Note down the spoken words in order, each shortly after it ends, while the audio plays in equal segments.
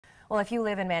Well, if you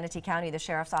live in Manatee County, the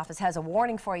Sheriff's Office has a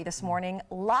warning for you this morning.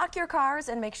 Lock your cars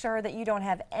and make sure that you don't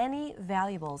have any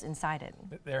valuables inside it.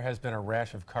 There has been a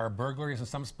rash of car burglaries in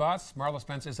some spots. Marla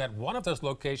Spence is at one of those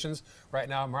locations right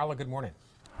now. Marla, good morning.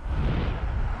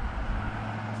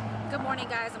 Good morning,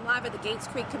 guys. I'm live at the Gates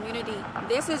Creek community.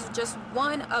 This is just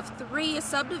one of 3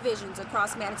 subdivisions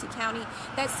across Manatee County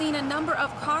that's seen a number of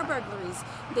car burglaries.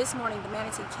 This morning, the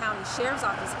Manatee County Sheriff's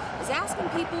Office is asking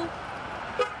people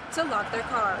to lock their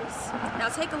cars. Now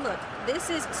take a look. This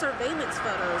is surveillance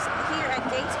photos here at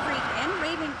Gates Creek and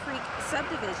Raven Creek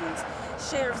subdivisions.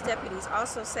 Sheriff's deputies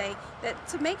also say that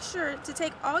to make sure to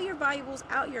take all your valuables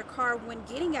out your car when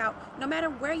getting out, no matter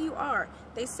where you are.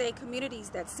 They say communities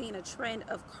that's seen a trend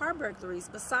of car burglaries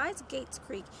besides Gates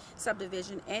Creek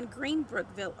subdivision and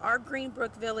Greenbrookville, our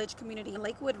Greenbrook Village community in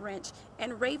Lakewood Ranch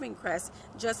and Ravencrest.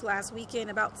 Just last weekend,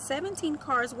 about 17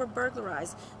 cars were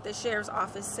burglarized. The Sheriff's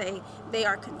Office say they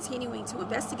are continuing to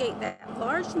investigate that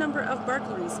large number of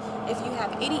burglaries. If you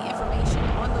have any information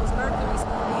on those burglaries,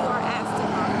 you are asked to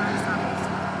call Crime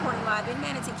Stoppers. Reporting live in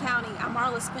Manatee County, I'm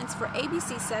Marla Spence for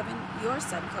ABC 7, your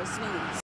Seven Coast News.